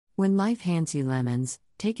When life hands you lemons,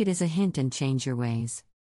 take it as a hint and change your ways.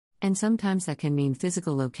 And sometimes that can mean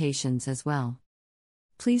physical locations as well.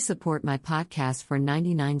 Please support my podcast for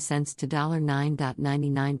 99 cents to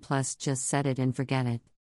 $9.99 plus just set it and forget it.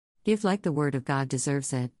 Give like the Word of God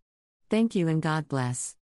deserves it. Thank you and God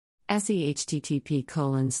bless.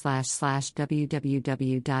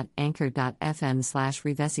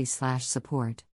 http://www.anchor.fm/revesi/support